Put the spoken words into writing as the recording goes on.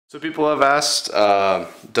So people have asked,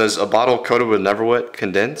 does a bottle coated with Neverwet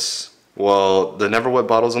condense? Well, the Neverwet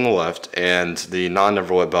bottle is on the left and the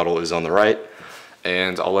non-Neverwet bottle is on the right.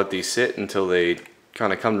 And I'll let these sit until they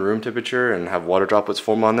kind of come to room temperature and have water droplets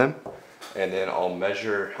form on them. And then I'll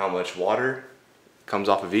measure how much water comes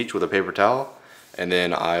off of each with a paper towel. And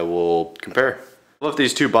then I will compare. I'll let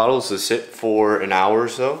these two bottles to sit for an hour or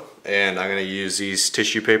so. And I'm going to use these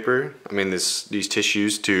these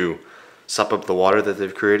tissues to sup up the water that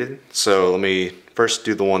they've created. So let me first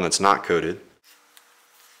do the one that's not coated.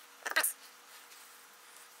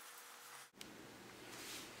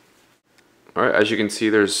 Alright, as you can see,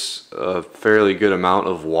 there's a fairly good amount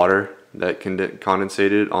of water that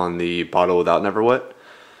condensated on the bottle without Neverwet.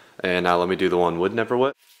 And now let me do the one with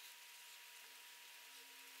Neverwet.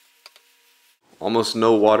 Almost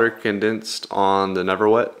no water condensed on the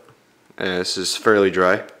Neverwet, and this is fairly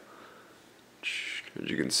dry, as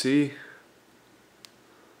you can see.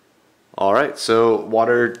 Alright, so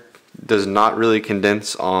water does not really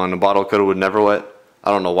condense on a bottle coated with Neverwet.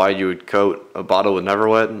 I don't know why you would coat a bottle with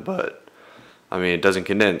Neverwet, but I mean, it doesn't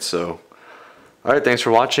condense. So alright, thanks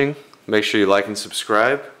for watching. Make sure you like and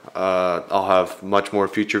subscribe. I'll have much more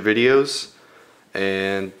future videos,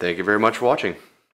 and thank you very much for watching.